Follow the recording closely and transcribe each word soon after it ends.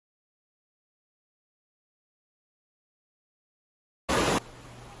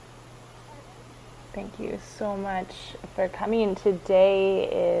Thank you so much for coming. Today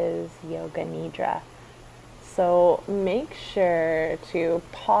is Yoga Nidra. So make sure to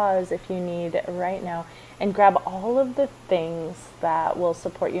pause if you need right now and grab all of the things that will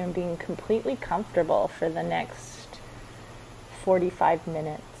support you in being completely comfortable for the next 45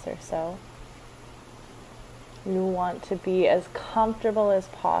 minutes or so. You want to be as comfortable as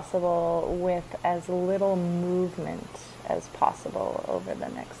possible with as little movement as possible over the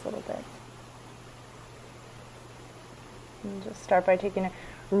next little bit. And just start by taking a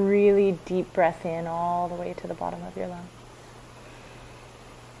really deep breath in all the way to the bottom of your lungs.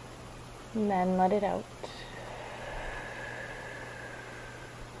 And then let it out.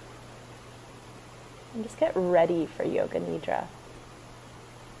 And just get ready for Yoga Nidra.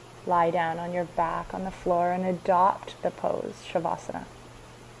 Lie down on your back on the floor and adopt the pose, Shavasana.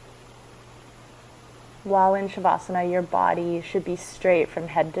 While in Shavasana, your body should be straight from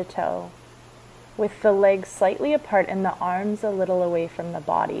head to toe, with the legs slightly apart and the arms a little away from the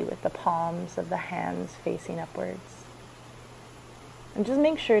body, with the palms of the hands facing upwards. And just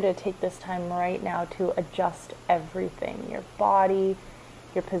make sure to take this time right now to adjust everything, your body,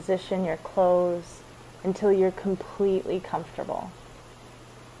 your position, your clothes, until you're completely comfortable.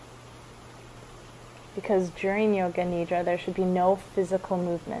 Because during Yoga Nidra, there should be no physical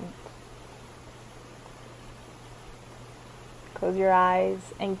movement. Close your eyes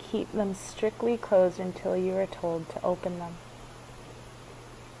and keep them strictly closed until you are told to open them.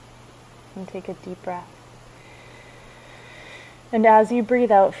 And take a deep breath. And as you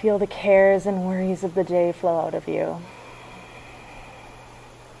breathe out, feel the cares and worries of the day flow out of you.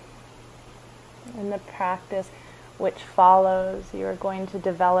 In the practice which follows, you are going to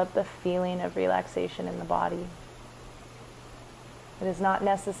develop the feeling of relaxation in the body. It is not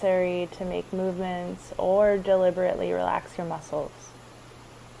necessary to make movements or deliberately relax your muscles.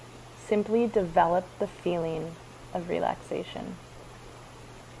 Simply develop the feeling of relaxation.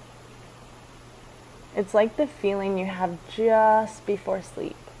 It's like the feeling you have just before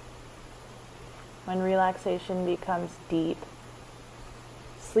sleep, when relaxation becomes deep.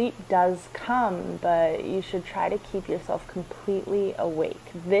 Sleep does come, but you should try to keep yourself completely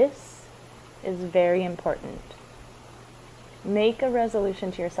awake. This is very important. Make a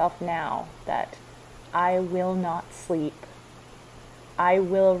resolution to yourself now that I will not sleep. I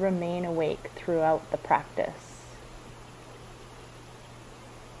will remain awake throughout the practice.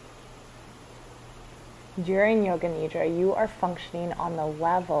 During Yoga Nidra, you are functioning on the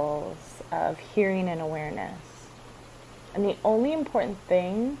levels of hearing and awareness. And the only important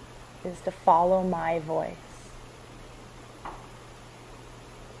thing is to follow my voice.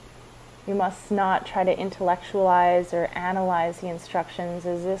 You must not try to intellectualize or analyze the instructions,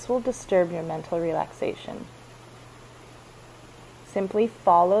 as this will disturb your mental relaxation. Simply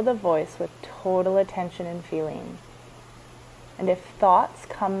follow the voice with total attention and feeling. And if thoughts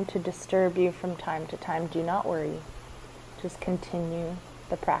come to disturb you from time to time, do not worry. Just continue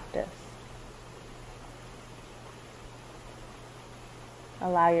the practice.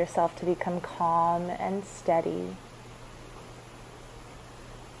 Allow yourself to become calm and steady.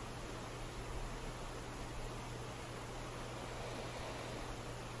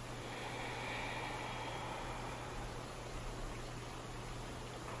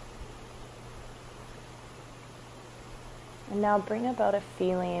 And now bring about a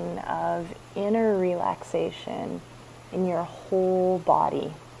feeling of inner relaxation in your whole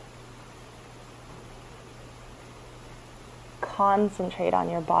body. Concentrate on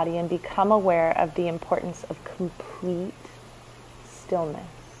your body and become aware of the importance of complete stillness.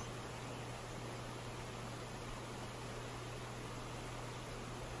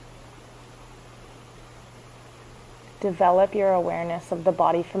 Develop your awareness of the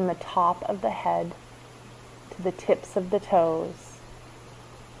body from the top of the head to the tips of the toes,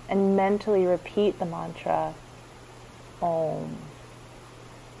 and mentally repeat the mantra, Om.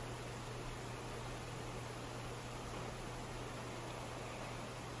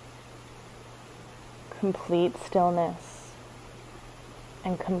 Complete stillness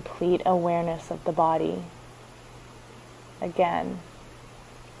and complete awareness of the body. Again,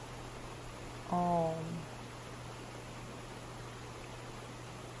 Om.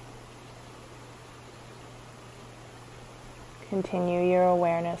 Continue your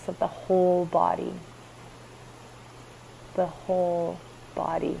awareness of the whole body. The whole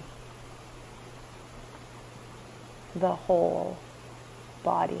body. The whole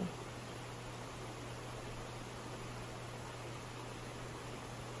body.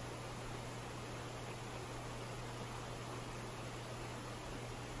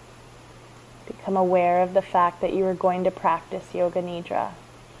 Become aware of the fact that you are going to practice Yoga Nidra.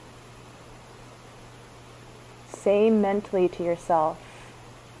 say mentally to yourself,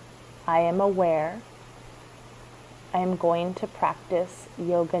 I am aware. I am going to practice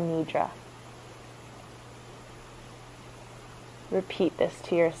Yoga Nidra. Repeat this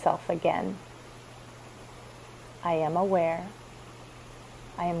to yourself again. I am aware.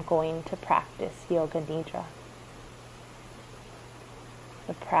 I am going to practice Yoga Nidra.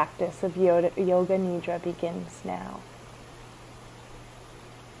 The practice of Yoga Nidra begins now.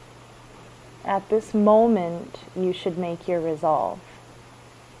 At this moment, you should make your resolve.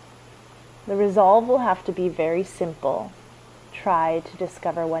 The resolve will have to be very simple. Try to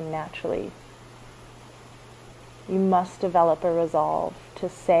discover one naturally. You must develop a resolve to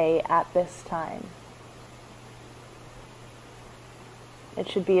say at this time. It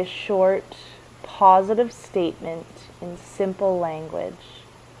should be a short, positive statement in simple language,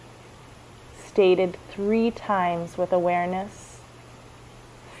 stated 3 times with awareness,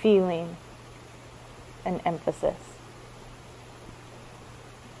 feeling, and emphasis.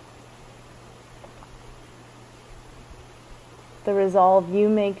 The resolve you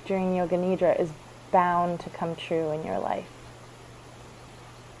make during Yoga Nidra is bound to come true in your life.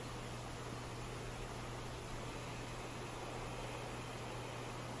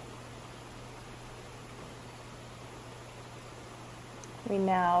 We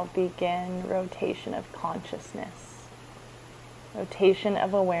now begin rotation of consciousness, rotation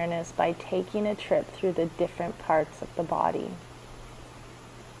of awareness by taking a trip through the different parts of the body.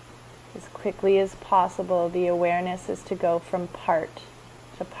 As quickly as possible, the awareness is to go from part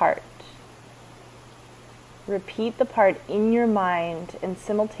to part. Repeat the part in your mind and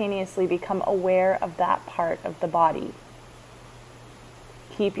simultaneously become aware of that part of the body.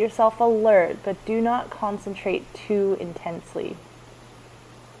 Keep yourself alert, but do not concentrate too intensely.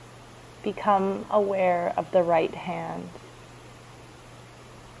 Become aware of the right hand.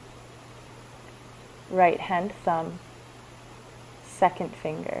 Right hand thumb, second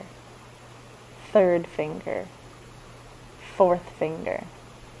finger, third finger, fourth finger,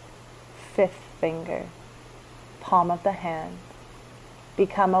 fifth finger, palm of the hand.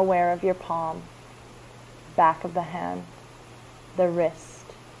 Become aware of your palm, back of the hand, the wrist,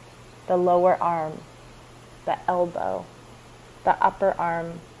 the lower arm, the elbow, the upper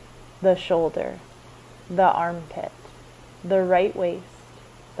arm, the shoulder, the armpit, the right waist,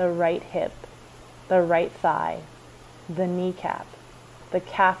 the right hip, the right thigh, the kneecap, the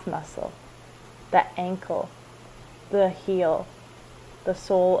calf muscle, the ankle, the heel, the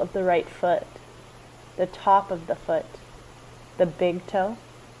sole of the right foot, the top of the foot, the big toe,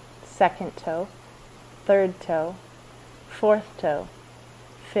 second toe, third toe, fourth toe,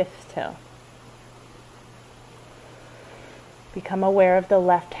 fifth toe. Become aware of the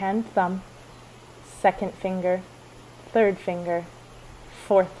left hand thumb, second finger, third finger,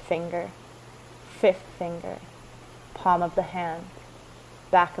 fourth finger, fifth finger, palm of the hand,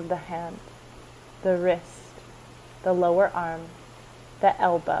 back of the hand, the wrist, the lower arm, the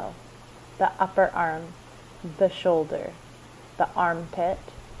elbow, the upper arm, the shoulder, the armpit,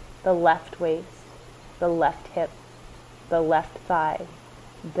 the left waist, the left hip, the left thigh,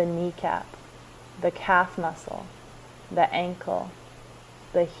 the kneecap, the calf muscle, the ankle,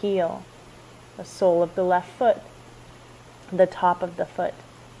 the heel, the sole of the left foot, the top of the foot,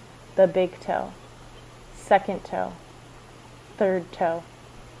 the big toe, second toe, third toe,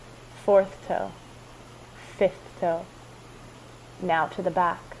 fourth toe, fifth toe. Now to the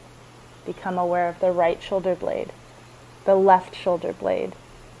back. Become aware of the right shoulder blade, the left shoulder blade,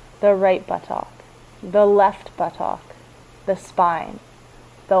 the right buttock, the left buttock, the spine,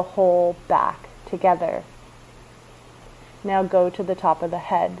 the whole back together. Now go to the top of the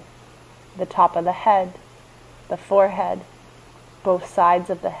head, the forehead, both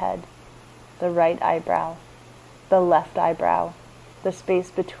sides of the head, the right eyebrow, the left eyebrow, the space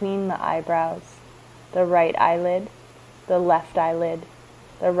between the eyebrows, the right eyelid, the left eyelid,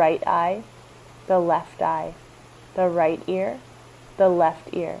 the right eye, the left eye, the right ear, the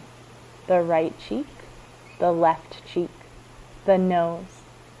left ear, the right cheek, the left cheek, the nose,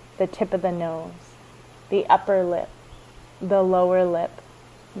 the tip of the nose, the upper lip, the lower lip,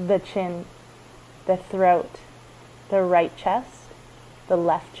 the chin, the throat, the right chest, the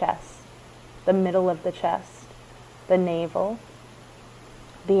left chest, the middle of the chest, the navel,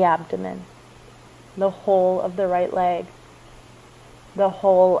 the abdomen, the whole of the right leg, the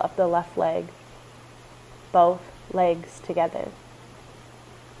whole of the left leg, both legs together,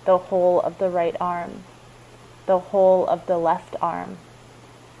 the whole of the right arm, the whole of the left arm,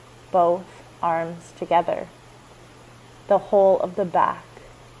 both arms together, the whole of the back,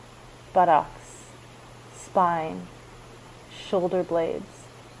 buttocks, spine, shoulder blades,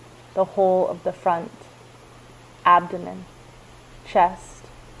 the whole of the front, abdomen, chest,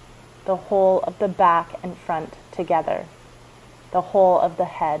 the whole of the back and front together, the whole of the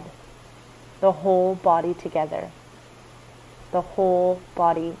head, the whole body together, the whole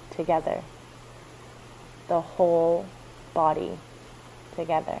body together, the whole body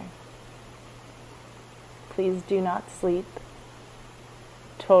together. Please do not sleep.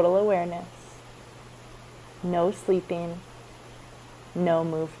 Total awareness. No sleeping. No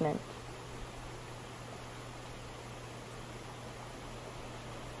movement.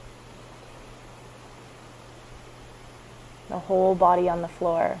 The whole body on the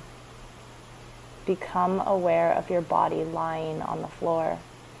floor. Become aware of your body lying on the floor.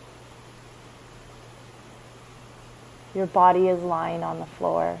 Your body is lying on the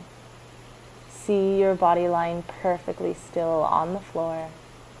floor. See your body lying perfectly still on the floor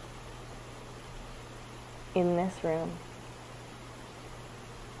in this room.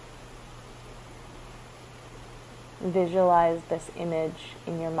 Visualize this image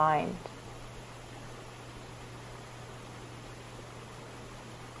in your mind.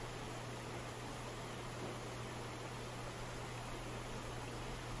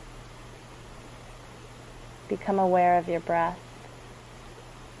 Become aware of your breath.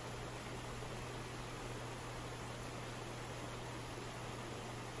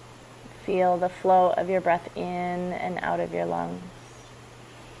 Feel the flow of your breath in and out of your lungs.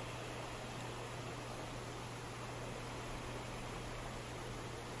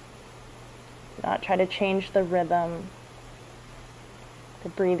 Do not try to change the rhythm. The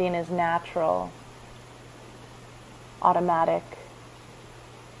breathing is natural, automatic.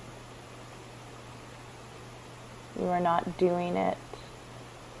 You are not doing it.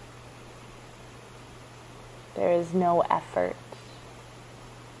 There is no effort.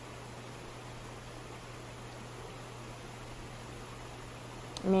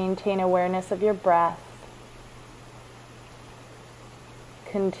 Maintain awareness of your breath.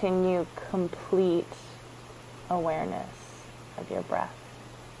 Continue complete awareness of your breath.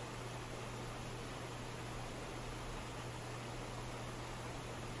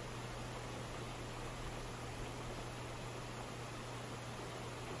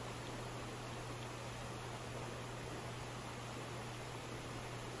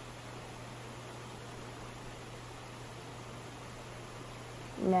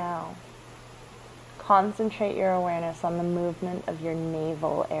 Now, concentrate your awareness on the movement of your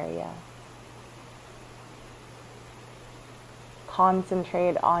navel area.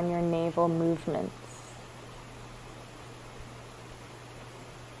 Concentrate on your navel movements.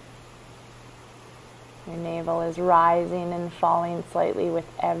 Your navel is rising and falling slightly with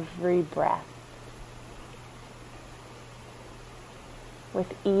every breath.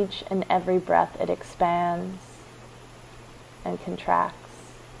 With each and every breath, it expands and contracts.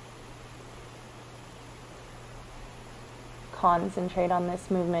 Concentrate on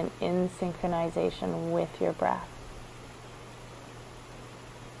this movement in synchronization with your breath.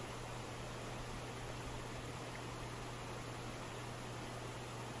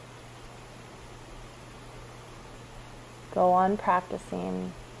 Go on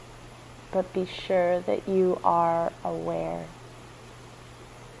practicing, but be sure that you are aware.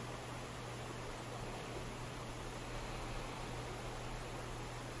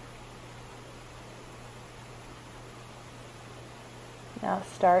 Now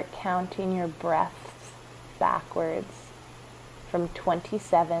start counting your breaths backwards from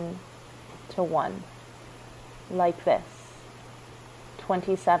 27 to 1, like this.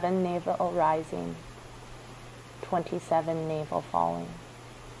 27 navel rising, 27 navel falling,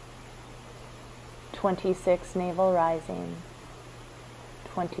 26 navel rising,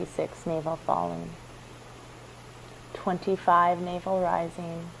 26 navel falling, 25 navel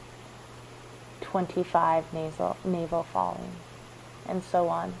rising, 25 navel falling, and so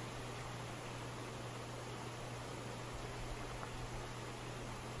on.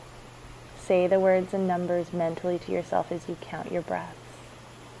 Say the words and numbers mentally to yourself as you count your breaths.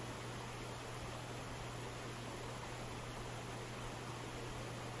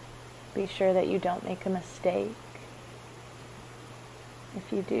 Be sure that you don't make a mistake.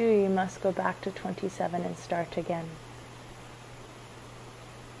 If you do, you must go back to 27 and start again.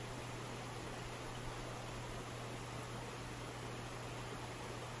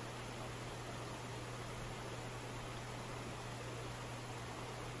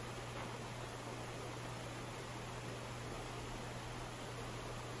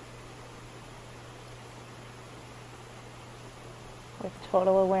 With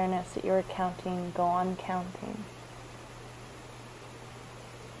total awareness that you're counting, go on counting.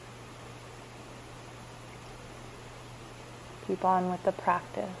 Keep on with the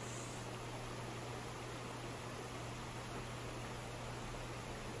practice.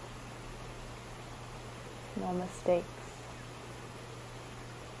 No mistakes.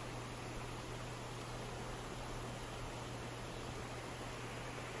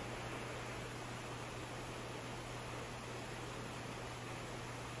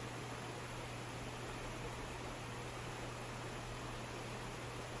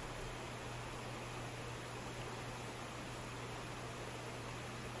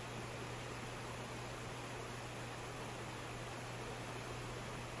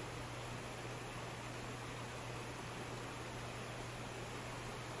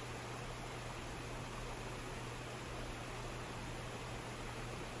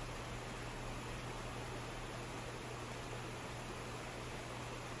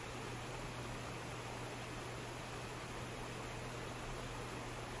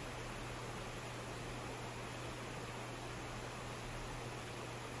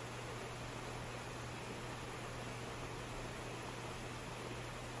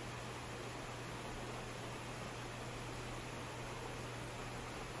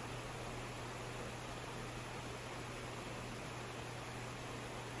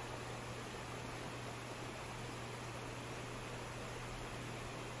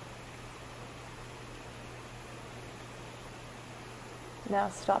 Now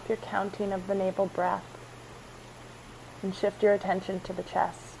stop your counting of the navel breath and shift your attention to the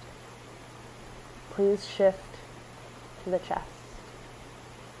chest. Please shift to the chest.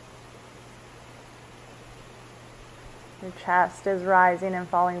 Your chest is rising and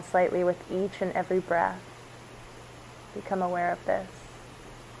falling slightly with each and every breath. Become aware of this.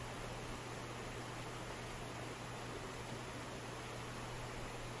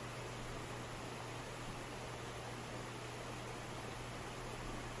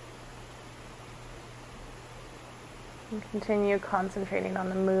 And continue concentrating on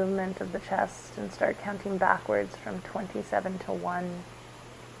the movement of the chest and start counting backwards from 27 to 1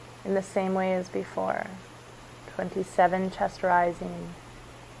 in the same way as before. 27 chest rising,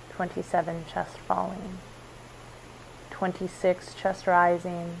 27 chest falling, 26 chest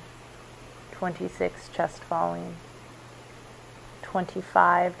rising, 26 chest falling,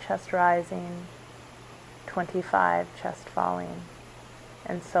 25 chest rising, 25 chest falling,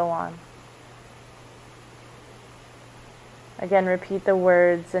 and so on. Again, repeat the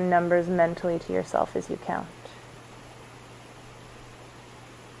words and numbers mentally to yourself as you count.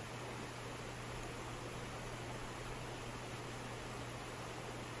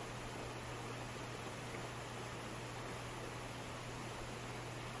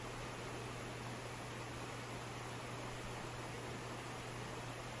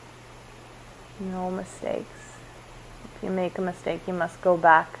 No mistakes. If you make a mistake, you must go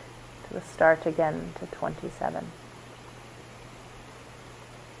back to the start again to 27.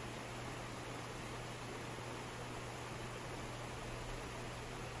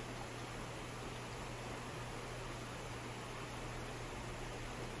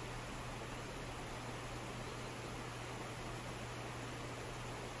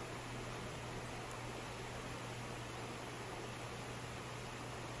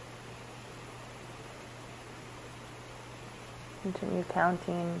 Continue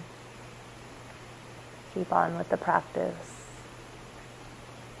counting. Keep on with the practice.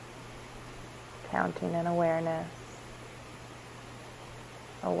 Counting and awareness.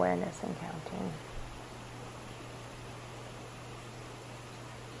 Awareness and counting.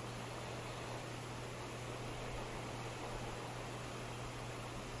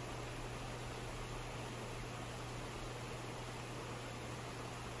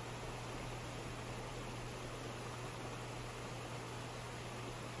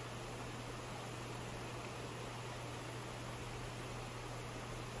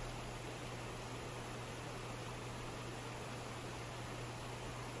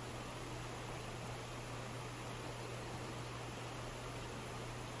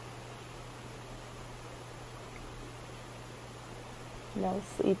 No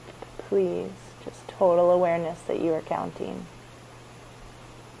sleep, please. Just total awareness that you are counting.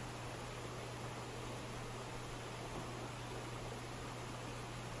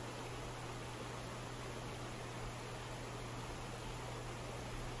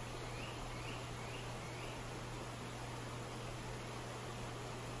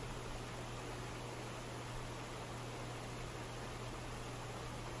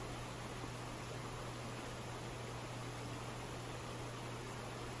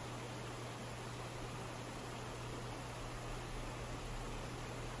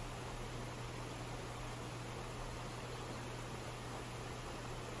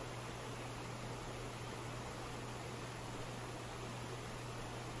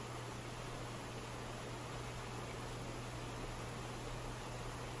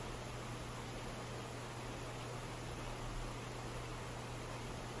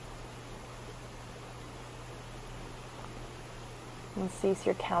 And cease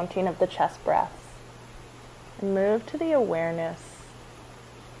your counting of the chest breaths. And move to the awareness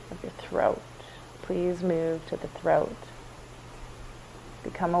of your throat. Please move to the throat.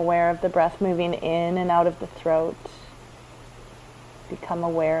 Become aware of the breath moving in and out of the throat. Become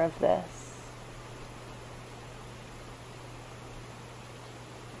aware of this.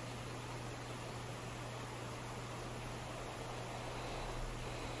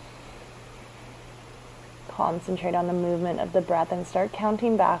 Concentrate on the movement of the breath and start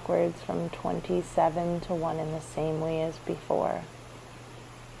counting backwards from 27 to 1 in the same way as before.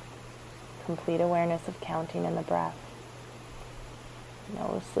 Complete awareness of counting in the breath.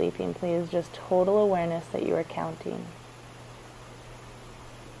 No sleeping, please, just total awareness that you are counting.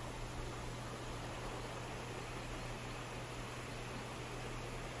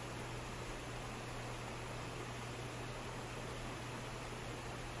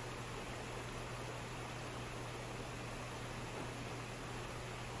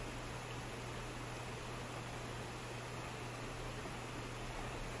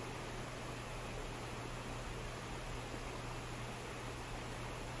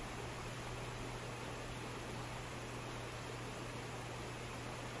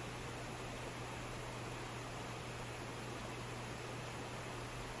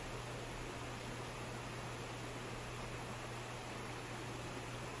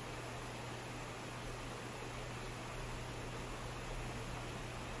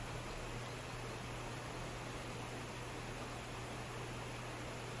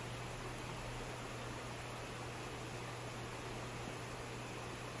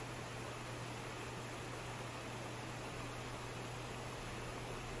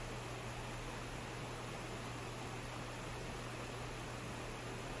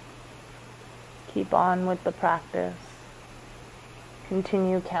 Keep on with the practice.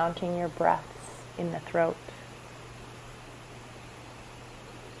 Continue counting your breaths in the throat.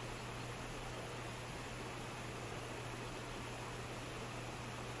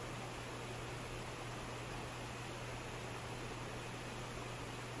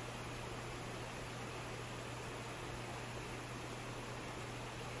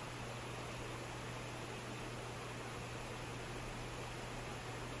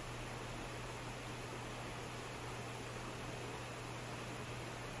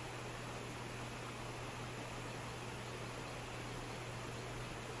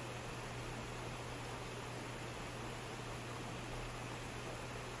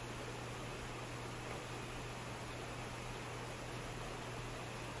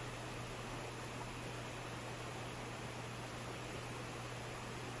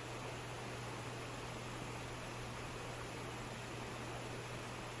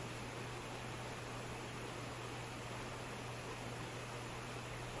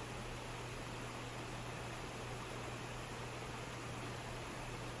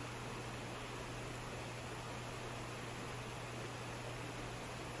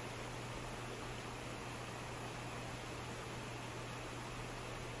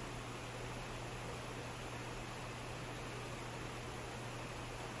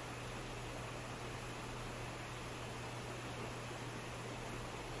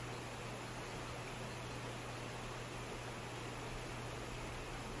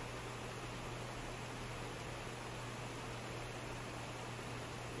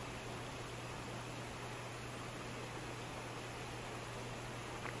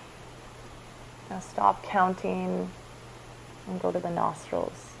 Now stop counting and go to the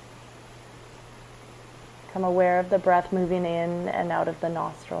nostrils. Become aware of the breath moving in and out of the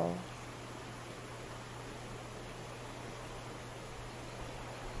nostrils.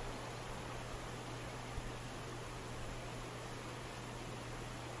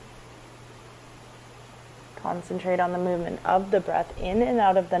 Concentrate on the movement of the breath in and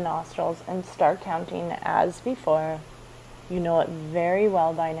out of the nostrils and start counting as before. You know it very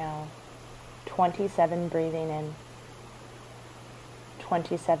well by now. 27 breathing in,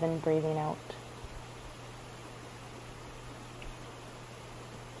 27 breathing out.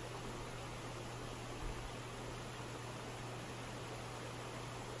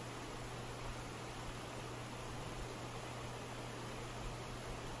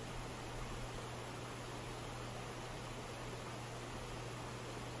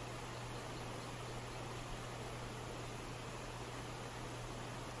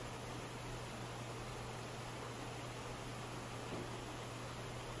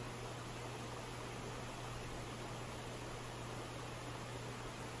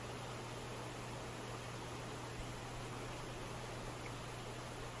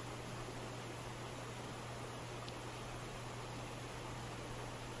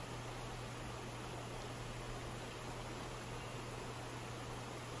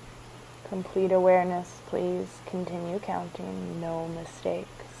 Complete awareness, please continue counting, no mistakes.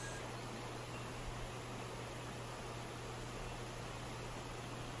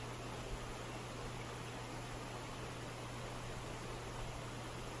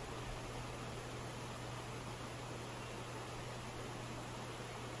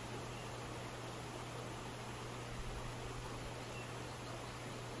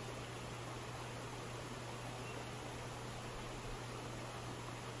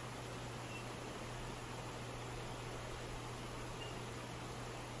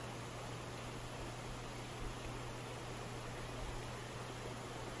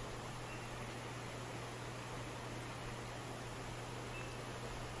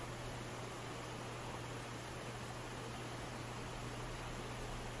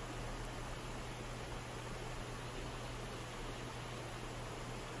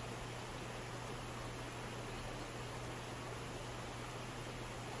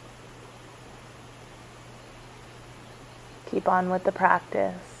 Keep on with the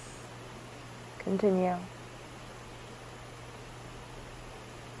practice. Continue.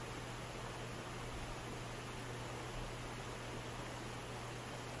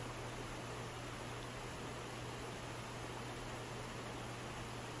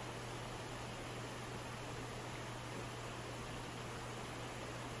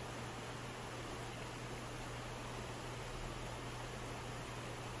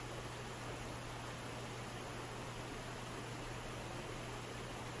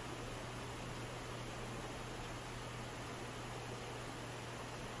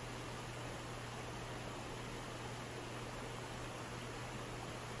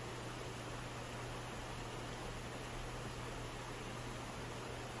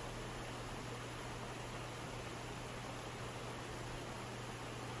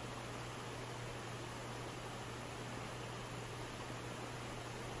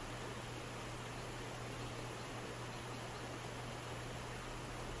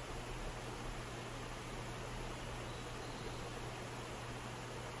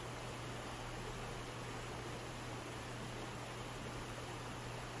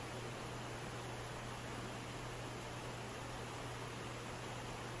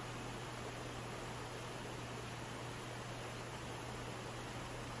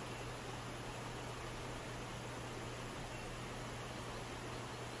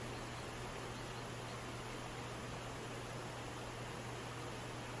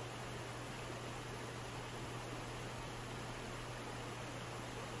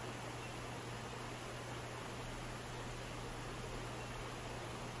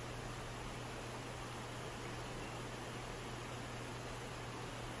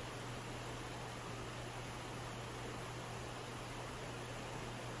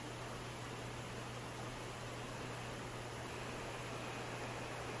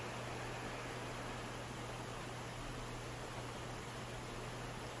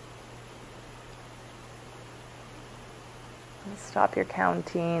 Stop your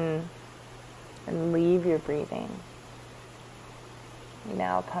counting and leave your breathing. We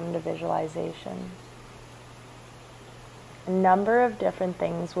now come to visualization. A number of different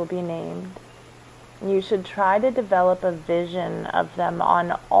things will be named. You should try to develop a vision of them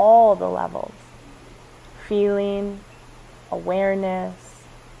on all the levels. Feeling, awareness,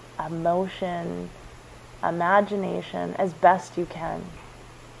 emotion, imagination, as best you can.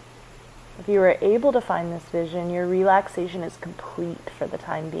 If you are able to find this vision, your relaxation is complete for the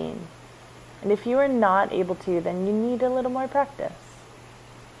time being. And if you are not able to, then you need a little more practice.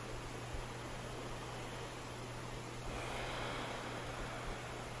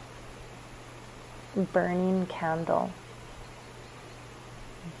 Burning candle.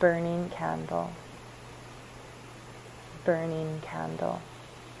 Burning candle. Burning candle.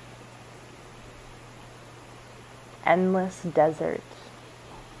 Endless desert.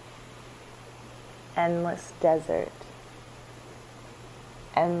 Endless desert.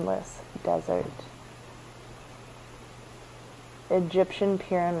 Endless desert. Egyptian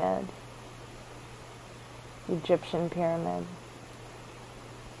pyramid. Egyptian pyramid.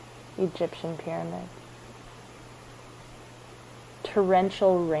 Egyptian pyramid.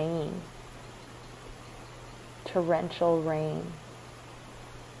 Torrential rain. Torrential rain.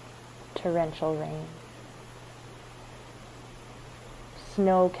 Torrential rain.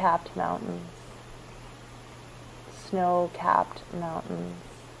 Snow-capped mountains. Snow-capped mountains.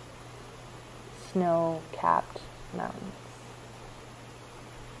 Snow-capped mountains.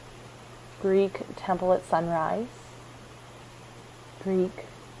 Greek temple at sunrise. Greek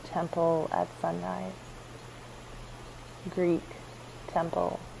temple at sunrise. Greek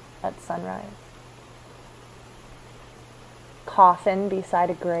temple at sunrise. Coffin beside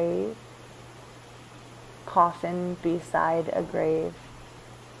a grave. coffin beside a grave.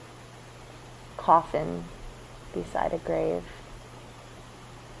 Coffin beside a grave.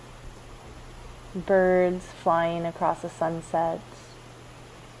 Birds flying across a sunset.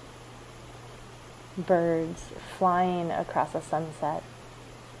 Birds flying across a sunset.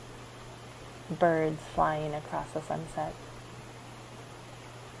 Birds flying across a sunset.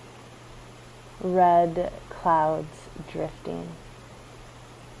 Red clouds drifting.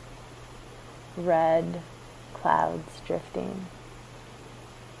 Red clouds drifting.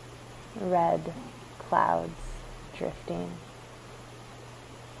 Red clouds drifting.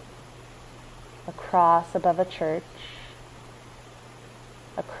 A cross above a church.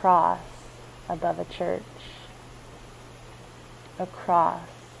 A cross above a church. A cross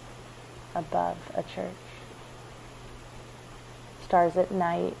above a church. Stars at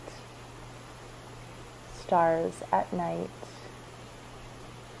night. Stars at night.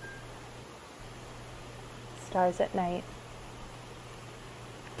 Stars at night.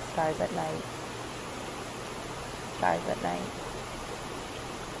 Stars at night. Stars at night.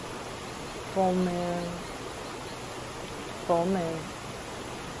 Full moon. Full moon.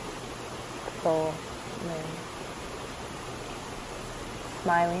 Full moon.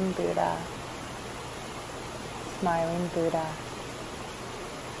 Smiling Buddha. Smiling Buddha.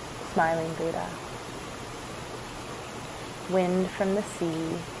 Smiling Buddha. Wind from the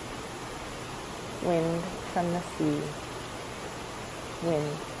sea. Wind from the sea.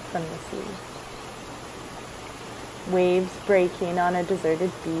 Wind from the sea. Waves breaking on a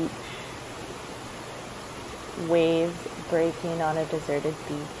deserted beach. Waves breaking on a deserted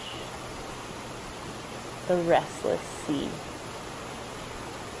beach. The restless sea.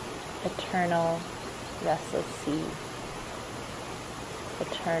 Eternal restless sea.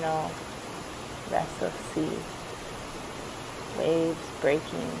 Eternal restless sea. Waves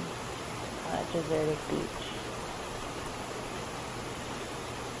breaking on a deserted beach.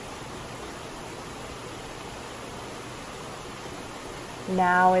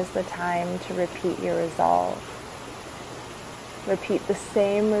 Now is the time to repeat your resolve. Repeat the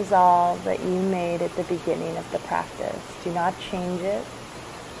same resolve that you made at the beginning of the practice. Do not change it.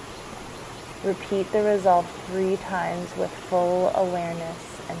 Repeat the resolve 3 times with full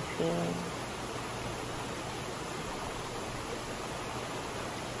awareness and feeling.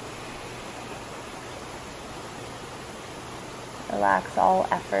 Relax all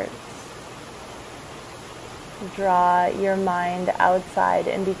efforts. Draw your mind outside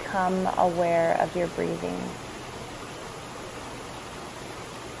and become aware of your breathing.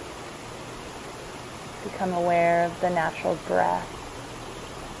 Become aware of the natural breath.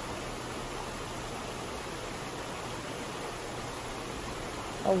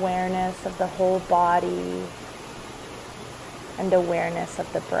 Awareness of the whole body and awareness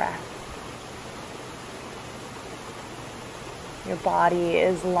of the breath. Your body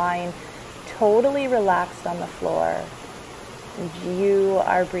is lying totally relaxed on the floor, and you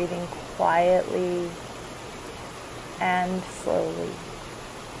are breathing quietly and slowly.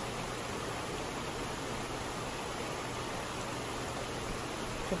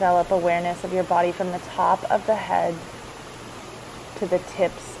 Develop awareness of your body from the top of the head to the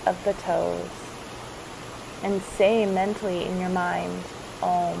tips of the toes, and say mentally in your mind,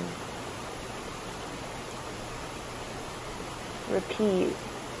 Om. Repeat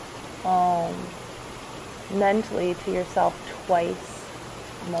Om mentally to yourself twice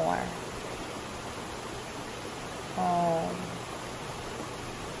more. Om.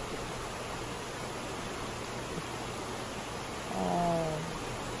 Om.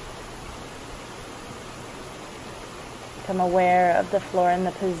 Become aware of the floor and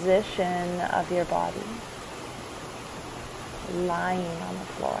the position of your body. Lying on the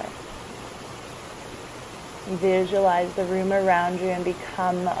floor. Visualize the room around you and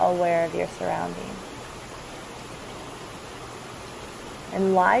become aware of your surroundings.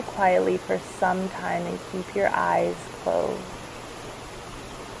 And lie quietly for some time and keep your eyes closed.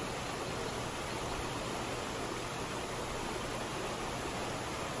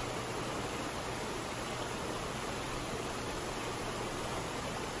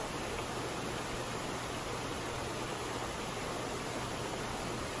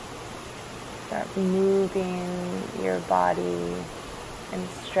 Start moving your body and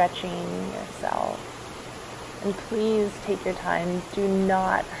stretching yourself. And please take your time. Do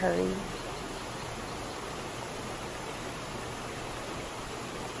not hurry.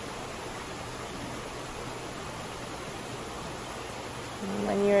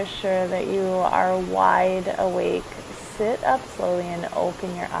 When you're sure that you are wide awake, sit up slowly and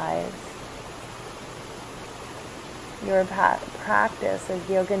open your eyes. Your practice of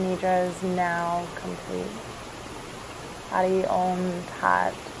Yoga Nidra is now complete. Hari Om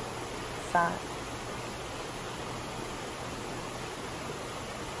Tat Sat.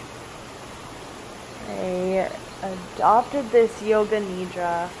 I adopted this Yoga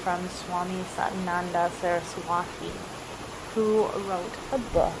Nidra from Swami Satyananda Sarawati, who wrote a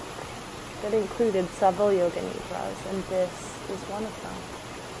book that included several Yoga Nidras, and this is one of them.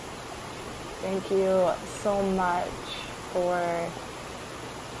 Thank you so much for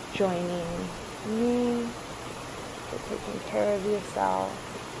joining me, for taking care of yourself.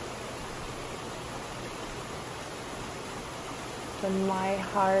 From my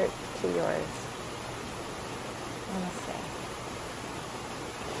heart to yours.